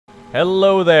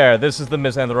Hello there, this is the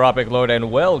Misanthropic Lord,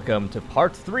 and welcome to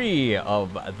part 3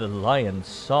 of The Lion's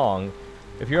Song.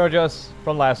 If you're just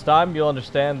from last time, you'll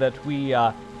understand that we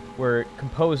were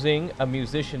composing a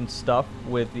musician stuff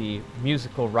with the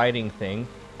musical writing thing,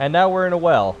 and now we're in a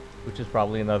well, which is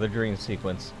probably another dream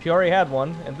sequence. She already had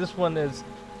one, and this one is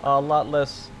a lot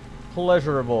less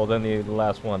pleasurable than the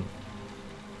last one.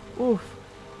 Oof,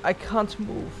 I can't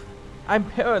move. I'm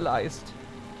paralyzed.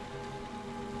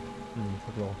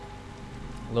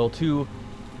 A little too...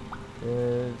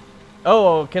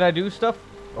 Oh, can I do stuff?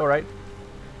 Alright.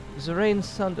 The rain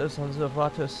thunders on the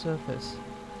water's surface,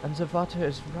 and the water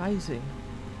is rising.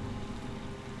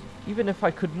 Even if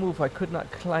I could move, I could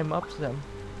not climb up them.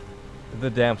 The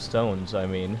damp stones, I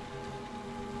mean.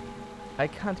 I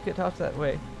can't get out that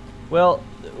way. Well,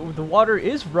 the water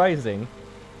is rising,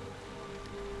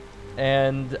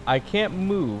 and I can't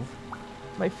move.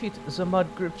 My feet, the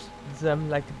mud grips them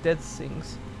like dead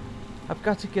things. I've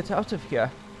got to get out of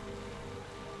here.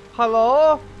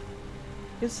 Hello?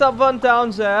 Is someone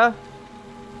down there?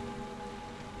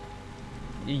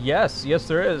 Yes,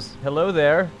 there is. Hello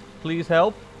there. Please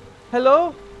help.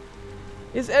 Hello?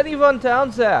 Is anyone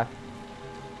down there?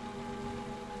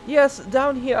 Yes,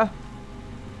 down here.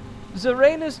 The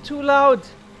rain is too loud.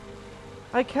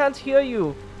 I can't hear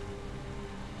you.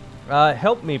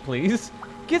 Help me, please.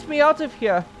 Get me out of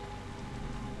here.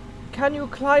 Can you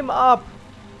climb up?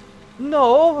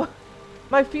 No,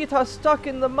 my feet are stuck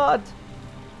in the mud.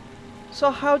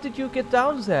 So how did you get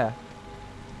down there?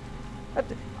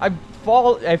 I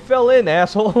fell in,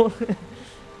 asshole.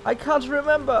 I can't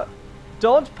remember.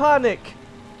 Don't panic.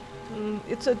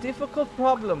 It's a difficult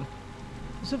problem.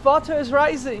 The water is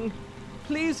rising.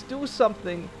 Please do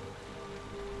something.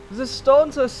 The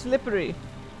stones are slippery.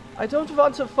 I don't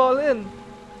want to fall in.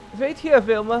 Wait here,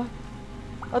 Wilma.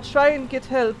 I'll try and get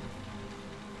help.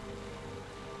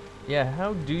 Yeah,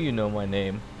 how do you know my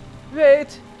name?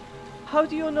 Wait! How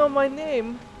do you know my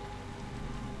name?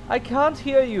 I can't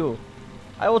hear you.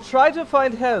 I will try to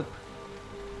find help.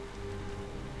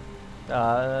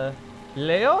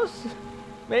 Leos?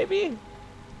 Maybe?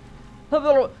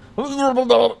 The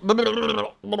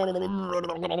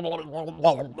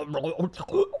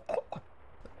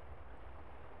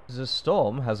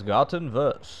storm has gotten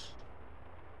worse.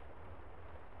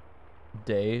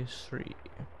 Day 3.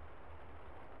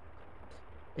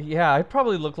 Yeah, I'd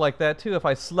probably look like that too if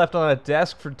I slept on a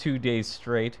desk for 2 days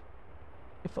straight.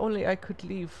 If only I could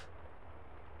leave.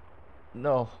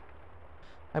 No.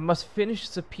 I must finish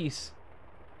the piece.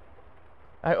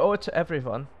 I owe it to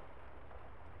everyone.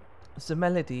 The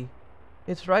melody.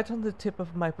 It's right on the tip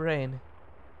of my brain.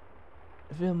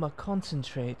 Wilma,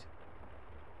 concentrate.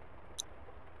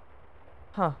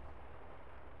 Huh.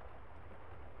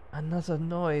 Another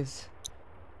noise.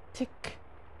 Tick.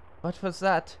 What was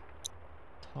that?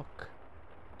 Talk.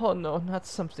 Oh no, not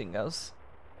something else.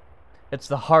 It's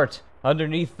the heart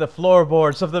underneath the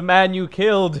floorboards of the man you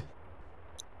killed.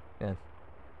 Yeah,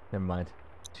 never mind.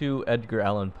 To Edgar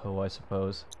Allan Poe, I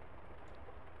suppose.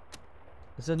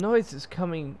 The noise is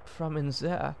coming from in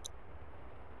there.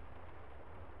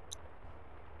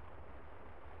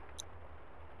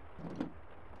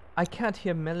 I can't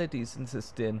hear melodies in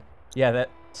this din. Yeah, that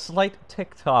slight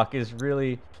tick-tock is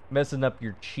really messing up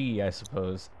your chi, I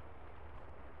suppose.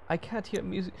 I can't hear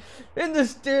music in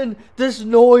this din, this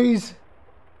noise.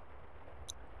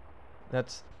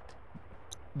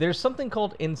 There's something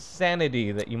called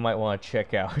insanity that you might want to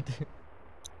check out.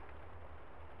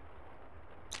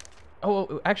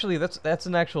 Oh, actually, that's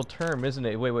an actual term, isn't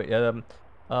it? Wait,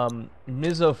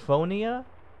 misophonia?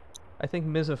 I think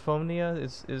misophonia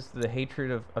is the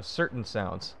hatred of certain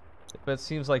sounds. But it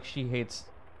seems like she hates,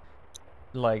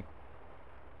 like,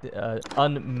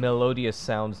 unmelodious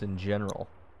sounds in general.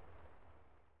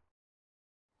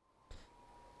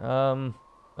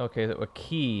 Okay, a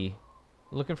key.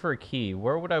 Looking for a key.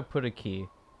 Where would I put a key?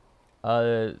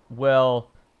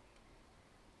 Well,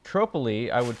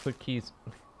 tropically, I would put keys...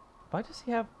 Why does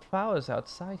he have flowers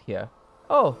outside here?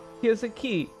 Oh, here's a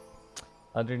key.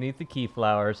 Underneath the key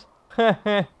flowers.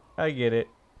 I get it.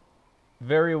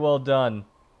 Very well done,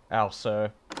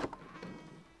 Alcer.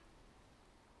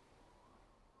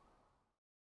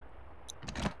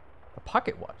 A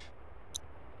pocket watch.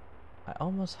 I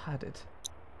almost had it.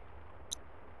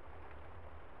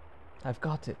 I've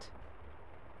got it.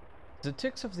 The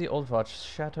ticks of the old watch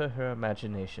shatter her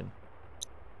imagination.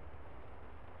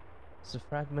 The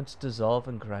fragments dissolve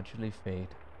and gradually fade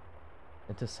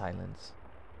into silence.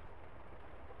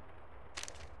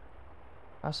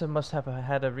 Asa must have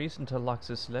had a reason to lock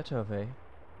this letter away.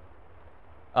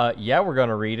 Yeah, we're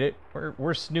gonna read it.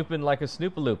 We're snooping like a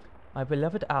snoopaloop. My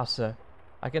beloved Asa,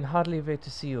 I can hardly wait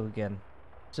to see you again.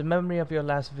 The memory of your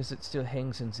last visit still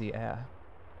hangs in the air.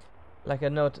 Like a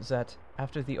note that,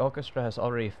 after the orchestra has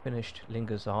already finished,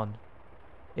 lingers on.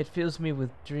 It fills me with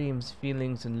dreams,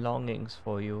 feelings, and longings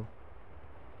for you.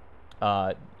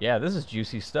 Yeah, this is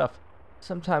juicy stuff.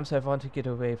 Sometimes I want to get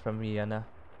away from Vienna.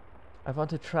 I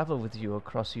want to travel with you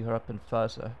across Europe and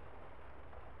further.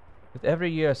 With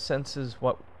every year senses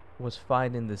what was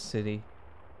fine in this city,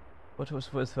 what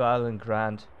was worthwhile and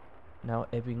grand, now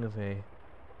ebbing away.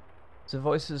 The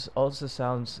voices also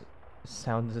sound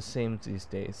the same these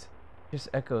days, just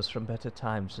echoes from better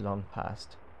times long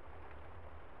past.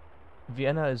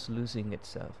 Vienna is losing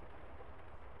itself.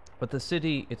 But the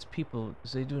city, its people,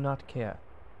 they do not care.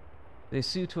 They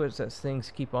see to it that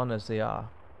things keep on as they are,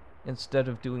 instead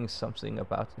of doing something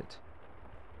about it.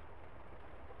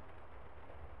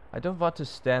 I don't want to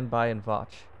stand by and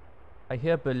watch. I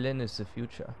hear Berlin is the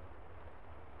future,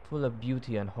 full of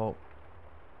beauty and hope.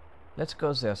 Let's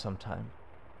go there sometime.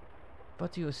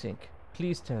 What do you think?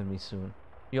 Please tell me soon.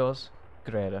 Yours,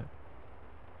 Greta.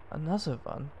 Another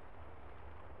one?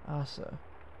 Arthur.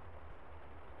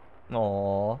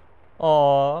 Aww.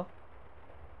 Aww.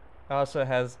 Arthur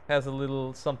has a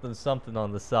little something something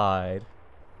on the side.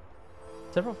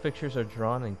 Several pictures are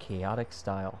drawn in chaotic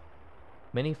style.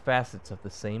 Many facets of the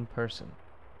same person.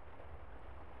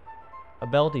 A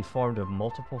melody formed of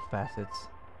multiple facets.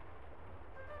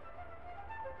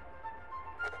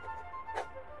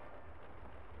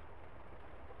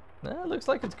 It looks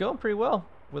like it's going pretty well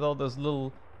with all those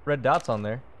little red dots on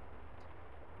there.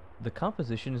 The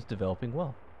composition is developing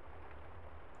well.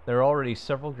 There are already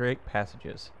several great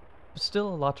passages, but still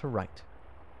a lot to write.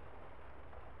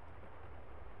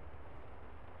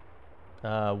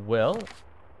 Well,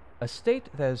 a state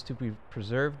that is to be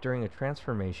preserved during a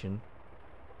transformation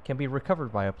can be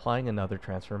recovered by applying another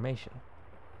transformation.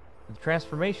 The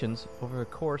transformations over the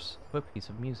course of a piece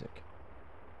of music.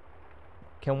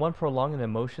 Can one prolong an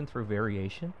emotion through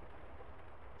variation?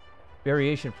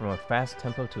 Variation from a fast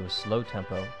tempo to a slow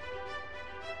tempo.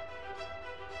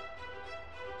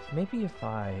 Maybe if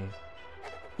I...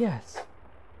 Yes!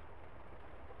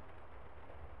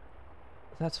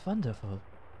 That's wonderful.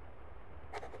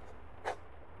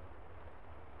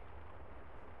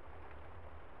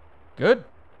 Good!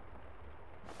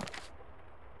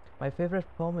 My favorite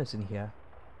poem is in here.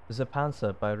 The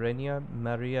Panzer by Rainer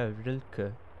Maria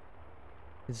Rilke.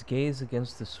 His gaze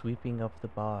against the sweeping of the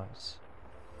bars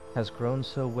has grown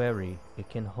so weary it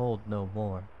can hold no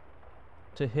more.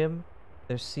 To him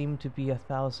there seemed to be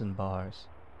 1,000 bars,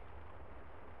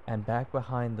 and back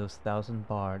behind those 1,000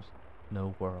 bars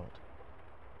no world.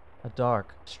 A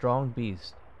dark, strong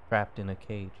beast trapped in a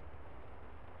cage.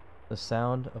 The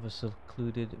sound of a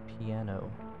secluded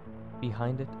piano.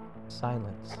 Behind it,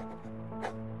 silence.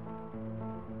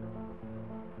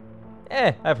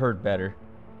 I've heard better.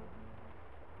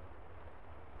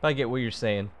 I get what you're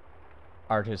saying,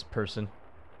 artist person.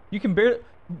 You can barely...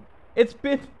 It's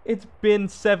been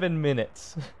 7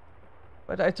 minutes.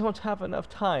 But I don't have enough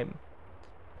time.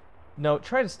 No,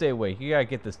 try to stay awake. You gotta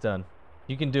get this done.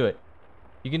 You can do it.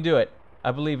 You can do it.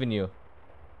 I believe in you.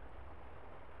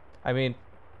 I mean,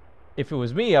 if it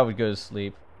was me, I would go to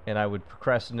sleep, and I would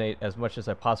procrastinate as much as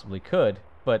I possibly could,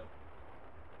 but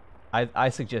I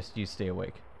suggest you stay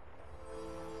awake.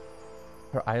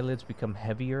 Her eyelids become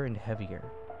heavier and heavier.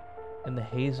 In the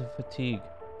haze of fatigue,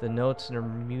 the notes in her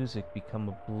music become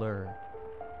a blur,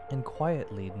 and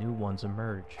quietly new ones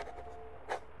emerge.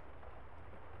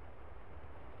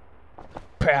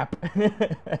 Pap!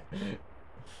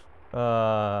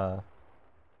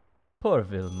 Poor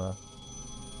Vilma.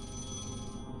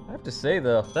 I have to say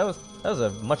though, that was a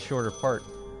much shorter part.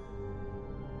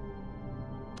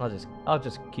 I'll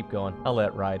just keep going. I'll let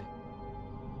it ride.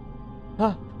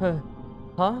 Huh?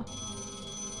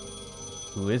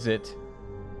 Who is it?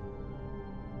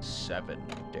 7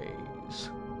 days.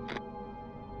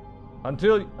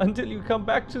 Until you come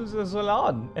back to the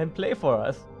salon and play for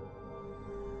us.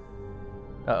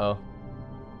 Uh-oh.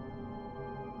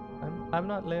 I'm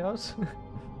not Leos.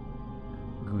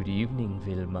 Good evening,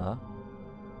 Vilma.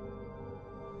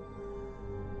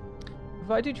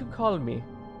 Why did you call me?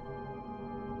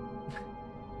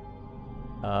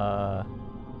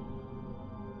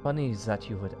 Funny that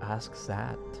you would ask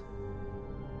that.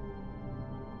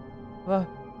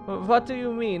 What do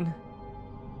you mean?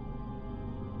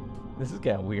 This is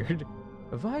kinda weird.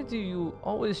 Why do you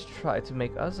always try to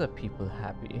make other people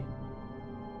happy?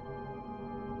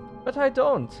 But I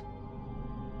don't.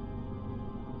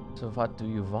 So what do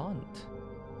you want?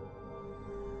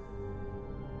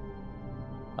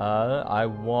 I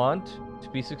want to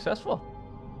be successful.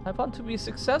 I want to be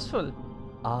successful.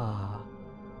 Ah,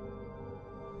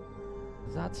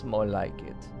 That's more like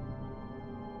it.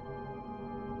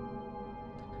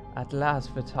 At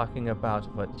last we're talking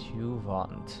about what you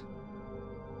want.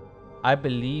 I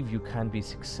believe you can be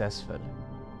successful.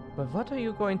 But what are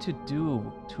you going to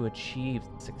do to achieve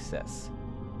success?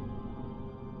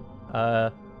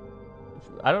 I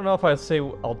don't know if I'd say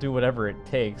I'll do whatever it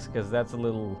takes, because that's a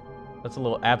little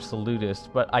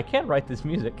absolutist, but I can write this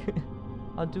music.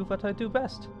 I'll do what I do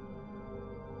best.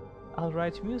 I'll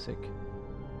write music.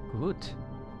 Good.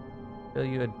 Well,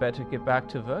 you had better get back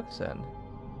to work then.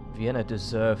 Vienna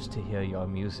deserves to hear your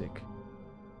music.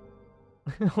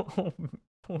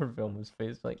 Poor Vilma's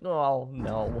face, like, oh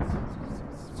no.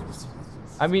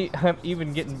 I mean, I'm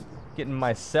even getting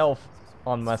myself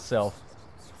on myself.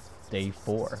 Day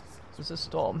 4. There's a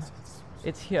storm.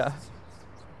 It's here.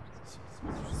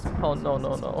 Oh no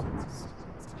no no.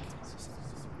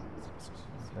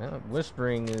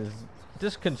 Whispering is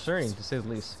disconcerting to say the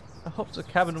least. I hope the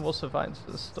cabin will survive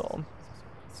the storm.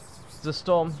 The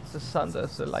storm, the thunder,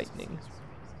 the lightning.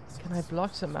 Can I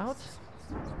block them out?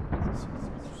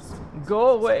 Go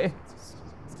away!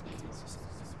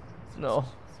 No.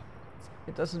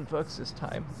 It doesn't work this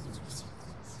time.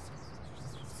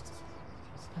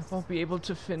 I won't be able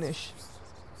to finish.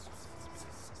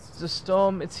 The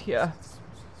storm, it's here.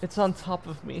 It's on top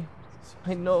of me.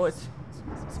 I know it.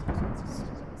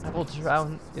 I will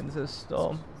drown in the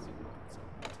storm.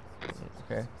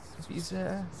 Okay. Be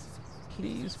there.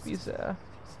 Please be there.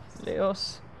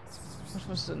 Leos. What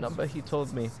was the number he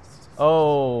told me?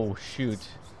 Oh, shoot.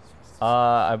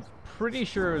 I'm pretty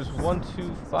sure it was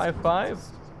 1255.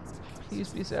 Please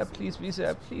be there. Please be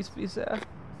there. Please be there.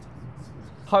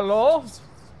 Hello?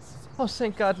 Oh,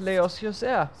 thank God, Leos, you're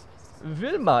there.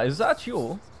 Vilma, is that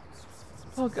you?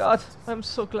 Oh God, I'm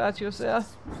so glad you're there.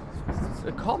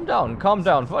 Calm down, calm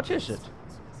down. What is it?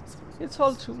 It's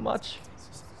all too much.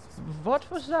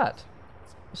 What was that?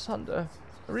 Thunder.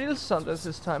 Real thunder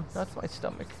this time, not my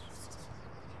stomach.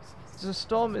 The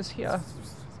storm is here.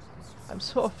 I'm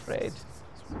so afraid.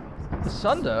 The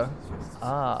thunder?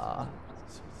 Ah.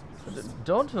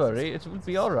 Don't worry, it will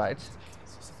be alright.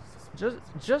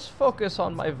 Just focus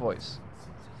on my voice.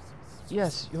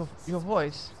 Yes, your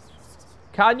voice.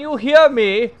 Can you hear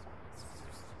me?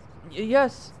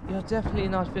 Yes, you're definitely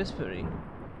not whispering.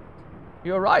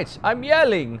 You're right, I'm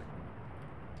yelling.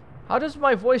 How does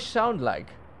my voice sound like?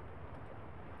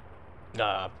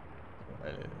 I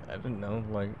don't know,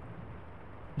 like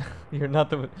you're not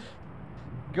the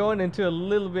going into a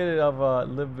little bit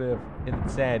of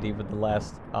insanity with the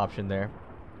last option there.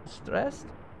 Stressed?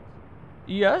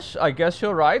 Yes, I guess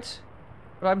you're right.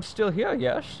 But I'm still here,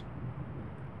 yes?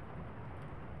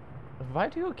 Why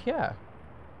do you care?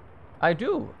 I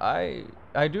do. I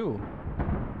do.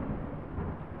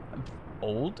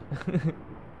 Old?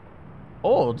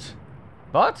 Old?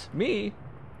 What? Me?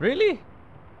 Really?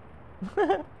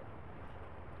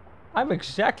 I'm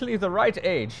exactly the right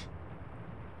age.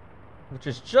 Which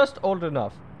is just old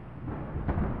enough.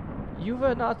 You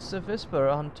were not the whisperer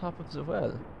on top of the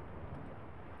well.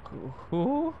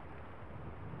 Who?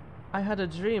 I had a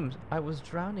dream. I was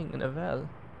drowning in a well.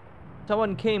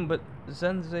 Someone came, but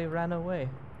then they ran away.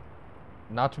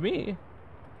 Not me.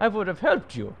 I would have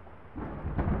helped you.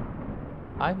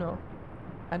 I know.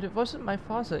 And it wasn't my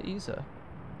father either.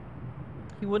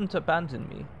 He wouldn't abandon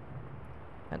me.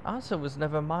 And Arthur was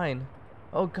never mine.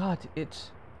 Oh God,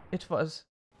 it was...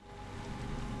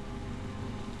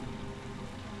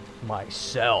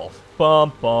 myself.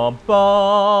 Bum bum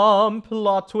bum.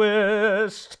 Plot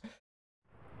twist.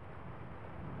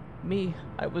 Me,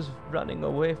 I was running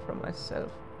away from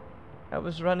myself. I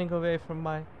was running away from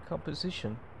my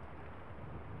composition.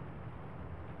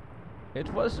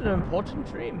 It was an important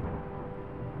dream.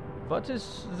 What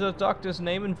is the doctor's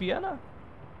name in Vienna?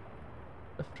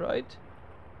 Freud?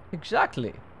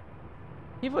 Exactly.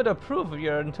 He would approve of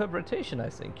your interpretation, I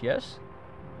think, yes?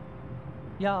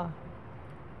 Yeah.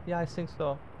 Yeah, I think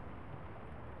so.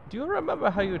 Do you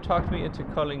remember how you talked me into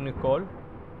calling Nicole?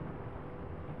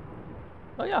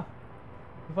 Oh yeah.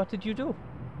 What did you do?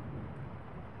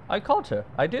 I called her.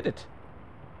 I did it.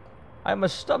 I'm a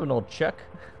stubborn old Czech.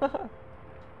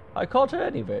 I called her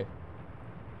anyway.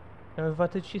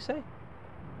 What did she say?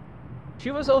 She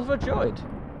was overjoyed.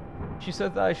 She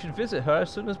said that I should visit her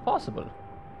as soon as possible.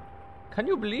 Can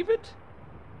you believe it?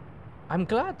 I'm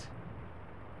glad.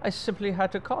 I simply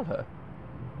had to call her.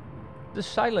 The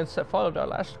silence that followed our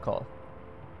last call.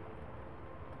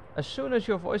 As soon as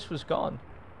your voice was gone,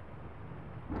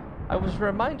 I was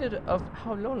reminded of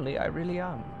how lonely I really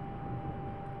am.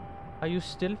 Are you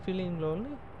still feeling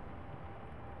lonely?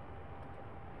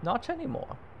 Not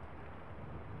anymore.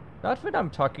 Not when I'm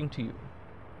talking to you.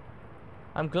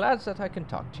 I'm glad that I can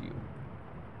talk to you.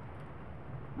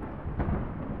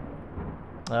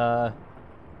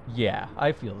 Yeah,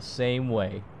 I feel the same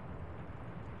way.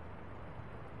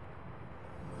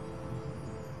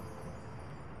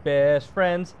 Best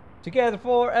friends, together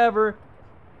forever,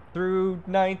 through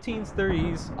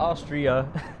 1930s Austria.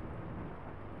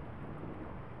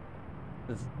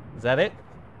 Is that it?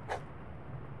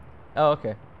 Oh,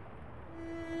 okay.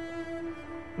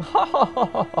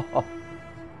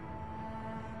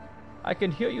 I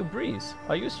can hear you breathe.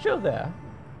 Are you still there?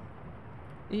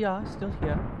 Yeah, still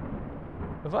here.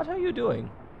 What are you doing?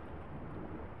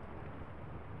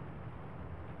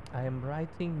 I am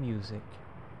writing music.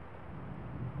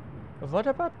 What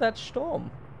about that storm?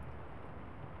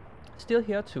 Still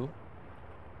here too.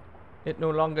 It no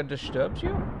longer disturbs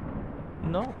you?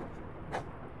 No.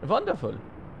 Wonderful.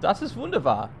 Das ist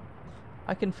wunderbar.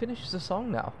 I can finish the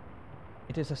song now.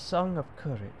 It is a song of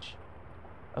courage,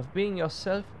 of being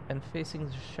yourself and facing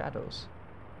the shadows.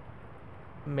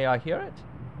 May I hear it?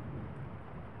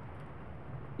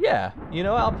 Yeah, you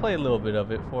know, I'll play a little bit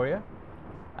of it for you.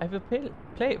 I will play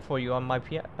it for you on my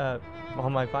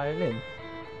violin.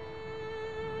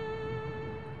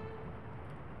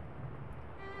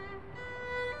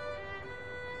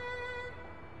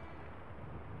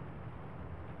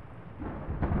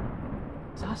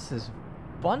 Das is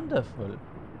wonderful.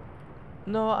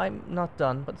 No, I'm not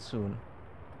done, but soon.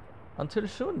 Until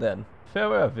soon then.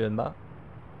 Farewell, Vilma.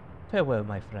 Farewell,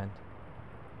 my friend.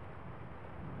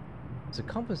 The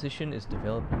composition is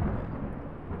developing well.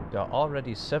 There are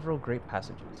already several great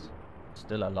passages.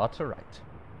 Still a lot to write.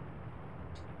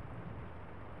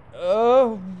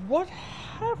 What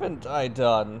haven't I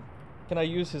done? Can I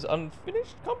use his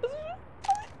unfinished composition?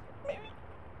 Maybe.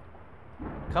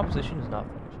 Composition is not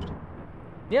finished.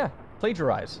 Yeah,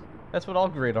 plagiarize. That's what all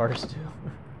great artists do.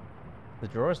 The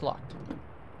drawer is locked.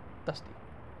 Dusty.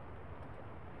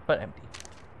 But empty.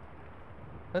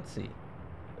 Let's see.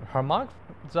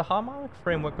 The harmonic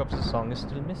framework of the song is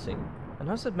still missing.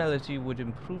 Another melody would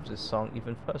improve this song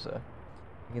even further.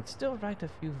 I can still write a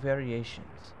few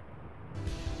variations.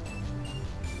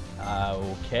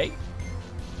 Okay.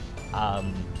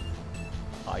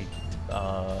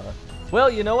 Well,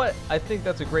 you know what? I think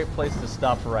that's a great place to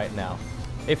stop for right now.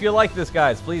 If you like this,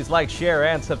 guys, please like, share,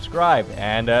 and subscribe.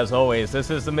 And as always,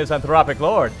 this is the Misanthropic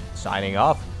Lord, signing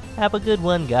off. Have a good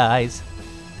one, guys.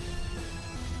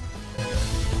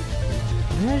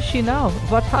 Where is she now?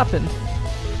 What happened?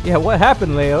 Yeah, what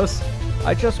happened, Leos?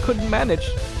 I just couldn't manage.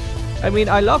 I mean,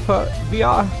 I love her.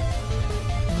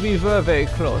 We were very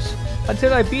close.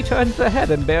 Until I beat her in the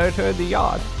head and buried her in the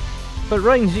yard. But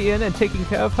running the inn and taking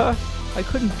care of her, I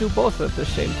couldn't do both at the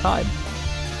same time.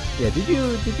 Yeah, did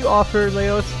you offer,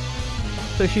 Leos?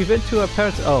 So she went to her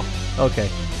parents. Oh, okay.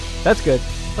 That's good.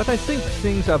 But I think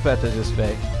things are better this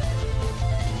way.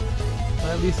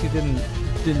 Well, at least you didn't,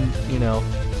 you know,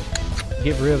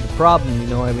 get rid of the problem, you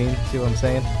know what I mean? See what I'm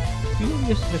saying? Do you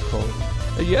miss Nicole?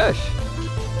 Yes.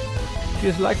 She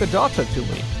is like a daughter to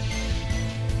me.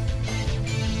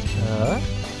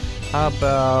 How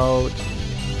about...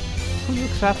 Who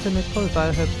looks after Nicole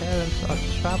while her parents are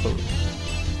traveled?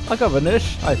 A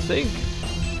governess, I think.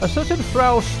 A certain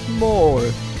Frau Small.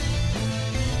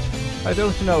 I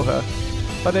don't know her,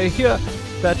 but I hear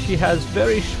that she has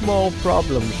very small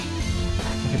problems.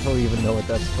 I don't even know what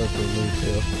that's supposed to mean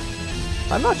to.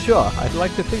 I'm not sure. I'd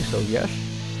like to think so, yes.